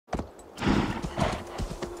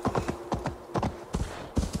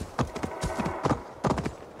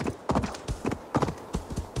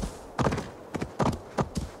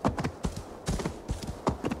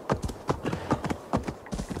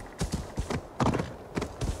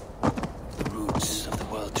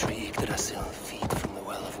tree Yggdrasil, feed from the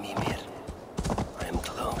well of Mimir. I am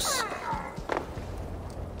close.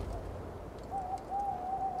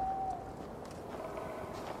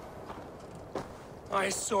 I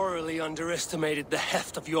sorely underestimated the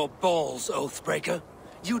heft of your balls, Oathbreaker.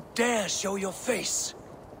 You dare show your face!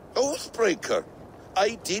 Oathbreaker,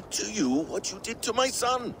 I did to you what you did to my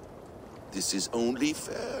son. This is only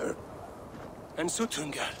fair. And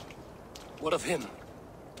Sutungar? What of him?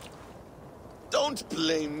 Don't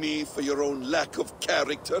blame me for your own lack of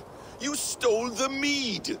character. You stole the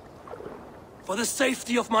mead. For the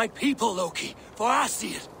safety of my people, Loki. For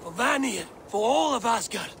Aesir, for Vanir, for all of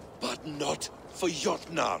Asgard. But not for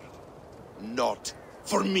Jotnar. Not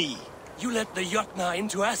for me. You let the Jotnar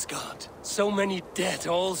into Asgard. So many dead,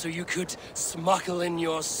 all so you could smuggle in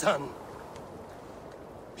your son.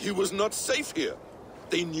 He was not safe here.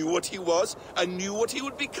 They knew what he was and knew what he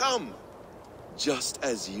would become. Just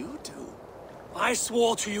as you do. I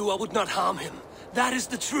swore to you I would not harm him. That is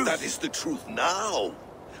the truth. That is the truth now.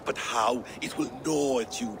 But how it will gnaw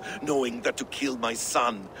at you, knowing that to kill my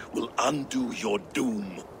son will undo your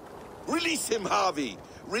doom. Release him, Harvey.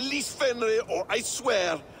 Release Fenrir, or I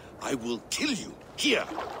swear I will kill you, here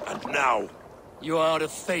and now. You are out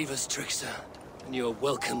of favors, trickster, and you are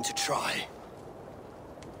welcome to try.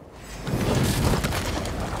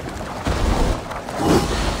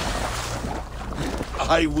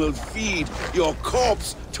 I will feed your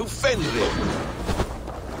corpse to Fenrir.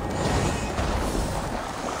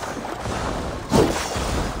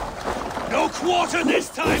 No quarter this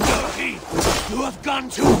time, Loki! You have gone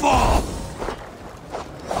too far!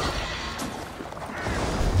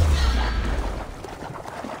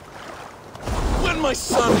 When my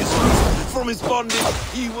son is loosed from his bondage,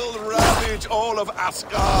 he will ravage all of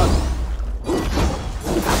Asgard.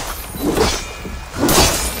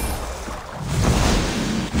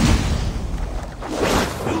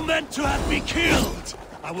 You meant to have me killed!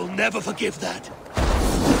 I will never forgive that.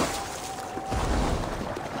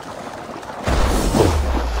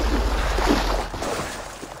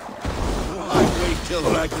 Till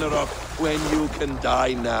Ragnarok, when you can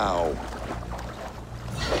die now.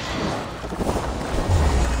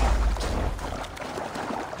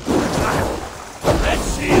 Let's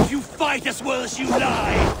see if you fight as well as you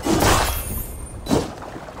lie!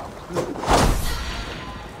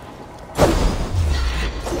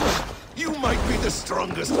 You might be the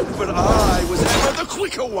strongest, but I was ever the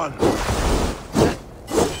quicker one!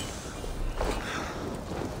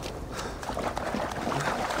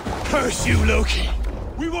 Curse you, Loki!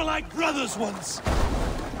 We were like brothers once!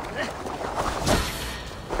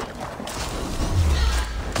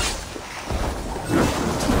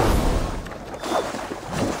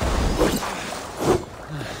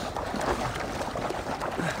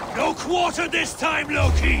 No quarter this time,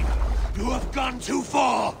 Loki! You have gone too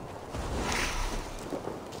far!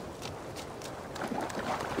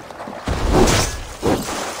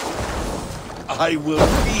 I will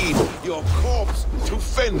feed your corpse to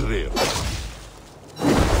Fenrir.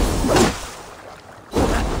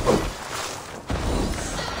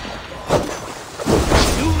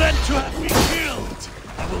 You meant to have me killed!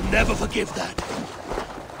 I will never forgive that.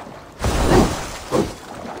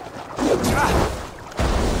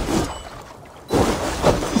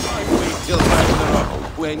 I wait till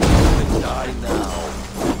Ragnarok, when you can die now.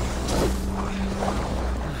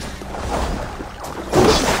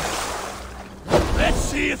 Let's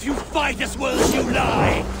see if you fight as well as you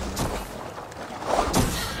lie!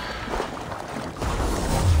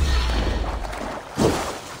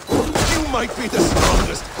 You might be the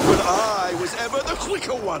strongest, but I was ever the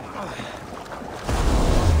quicker one!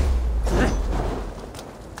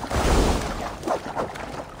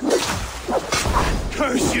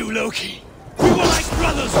 Curse you, Loki! We were like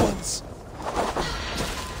brothers once!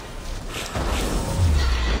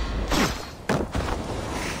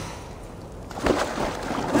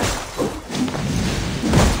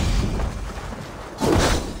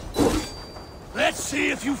 Let's see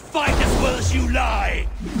if you fight as well as you lie!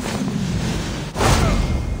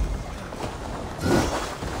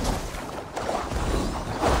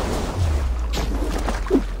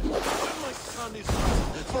 When my son is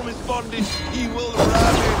loosed from his bondage, he will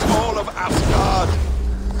ravage all of Asgard.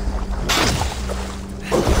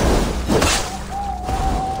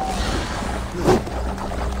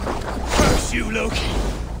 Curse you, Loki!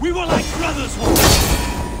 We were like brothers once!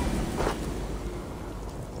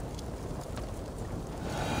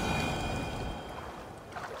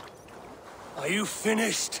 Are you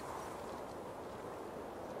finished?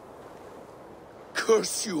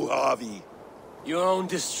 Curse you, Harvey. Your own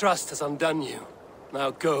distrust has undone you.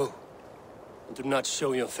 Now go, and do not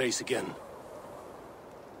show your face again.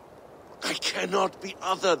 I cannot be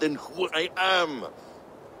other than who I am.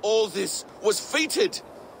 All this was fated.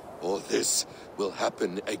 All this will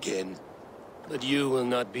happen again. But you will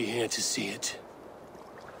not be here to see it.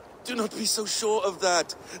 Do not be so sure of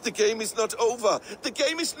that. The game is not over. The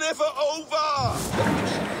game is never over!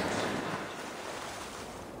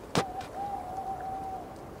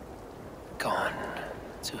 Gone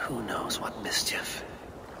to who knows what mischief.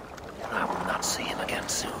 I will not see him again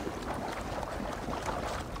soon.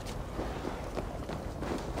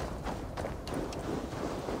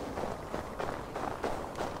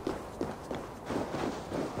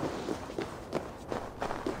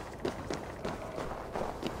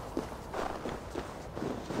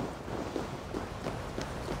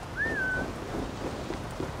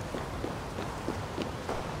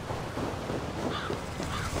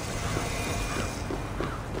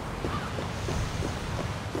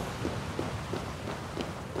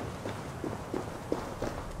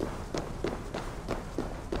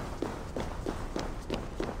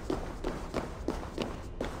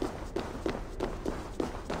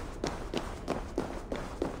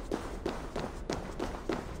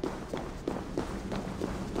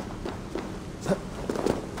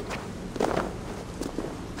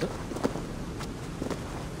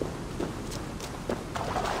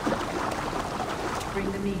 Bring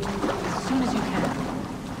the meat as soon as you can.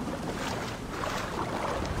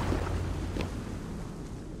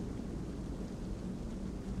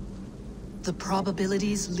 The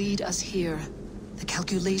probabilities lead us here. The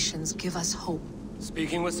calculations give us hope.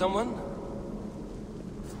 Speaking with someone?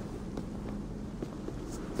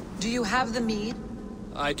 Do you have the mead?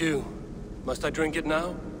 I do. Must I drink it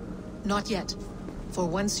now? Not yet. For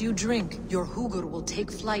once you drink, your Hugur will take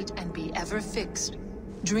flight and be ever fixed.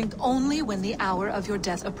 Drink only when the hour of your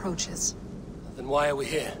death approaches. Then why are we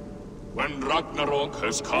here? When Ragnarok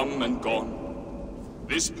has come and gone,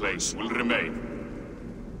 this place will remain.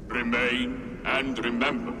 Remain and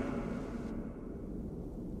remember.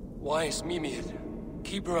 Wise Mimir,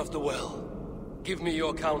 keeper of the well, give me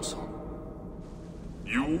your counsel.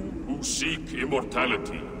 You who seek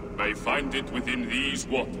immortality may find it within these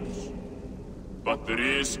waters. But there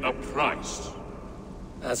is a price.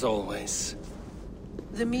 As always.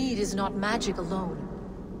 The mead is not magic alone.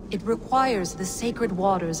 It requires the sacred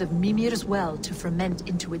waters of Mimir's well to ferment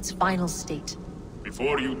into its final state.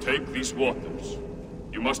 Before you take these waters,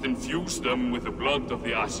 you must infuse them with the blood of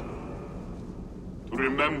the Asa. To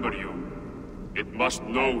remember you, it must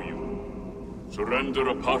know you. Surrender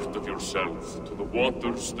a part of yourself to the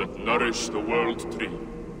waters that nourish the World Tree.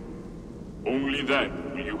 Only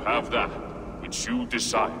then will you have that which you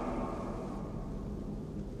desire.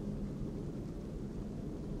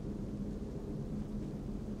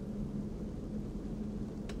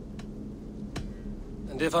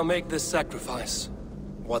 And if I make this sacrifice,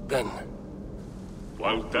 what then?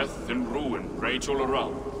 While death and ruin rage all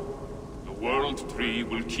around, the World Tree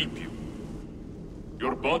will keep you.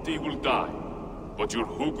 Your body will die, but your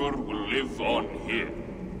Hugur will live on here.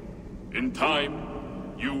 In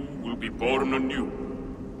time, you will be born anew,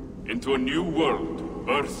 into a new world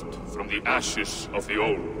birthed from the ashes of the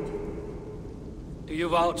old. Do you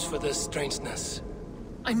vouch for this strangeness?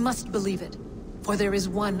 I must believe it, for there is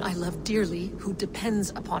one I love dearly who depends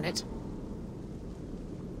upon it.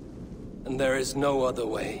 And there is no other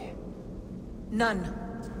way. None.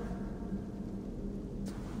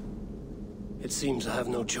 It seems I have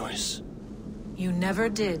no choice. You never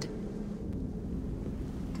did.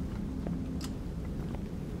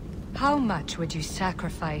 How much would you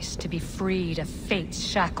sacrifice to be freed of fate's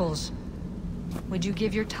shackles? Would you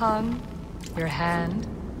give your tongue, your hand,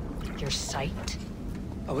 your sight?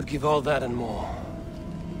 I would give all that and more.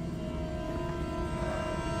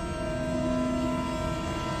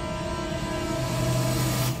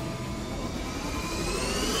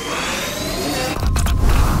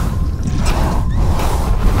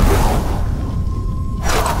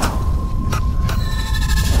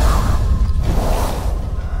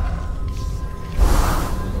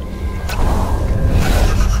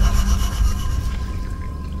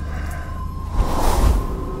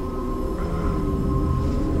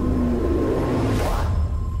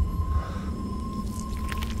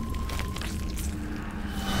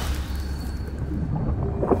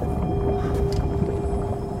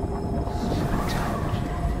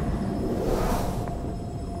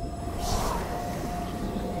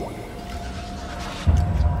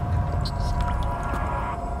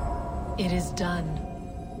 It is done.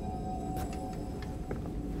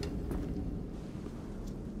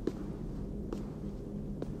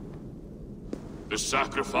 The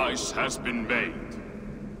sacrifice has been made.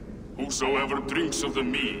 Whosoever drinks of the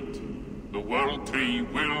mead The World Tree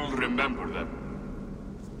will remember them.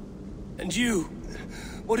 And you?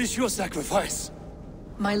 What is your sacrifice?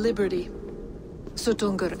 My liberty.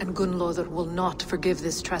 Suttungr and Gunlothar will not forgive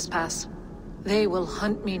this trespass. They will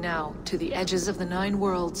hunt me now to the edges of the Nine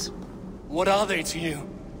Worlds. What are they to you?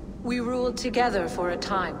 We ruled together for a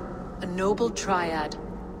time, a noble triad,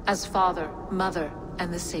 as father, mother,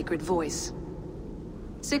 and the sacred voice.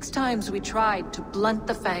 6 times we tried to blunt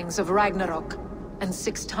the fangs of Ragnarok, and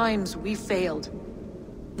 6 times we failed.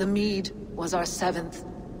 The Mead was our 7th.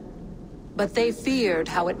 But they feared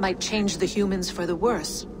how it might change the humans for the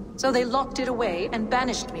worse, so they locked it away and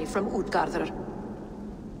banished me from Utgardr.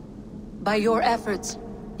 By your efforts,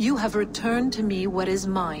 you have returned to me what is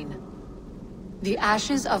mine. The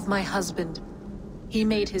ashes of my husband. He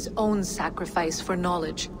made his own sacrifice for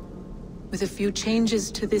knowledge. With a few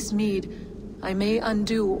changes to this mead, I may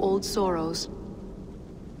undo old sorrows.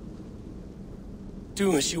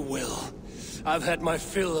 Do as you will. I've had my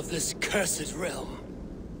fill of this cursed realm.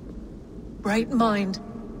 Bright mind,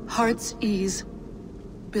 heart's ease.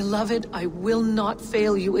 Beloved, I will not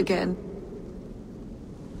fail you again.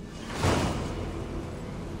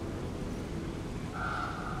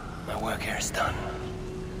 My work here is done.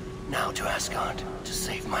 Now to Asgard to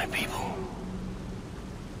save my people.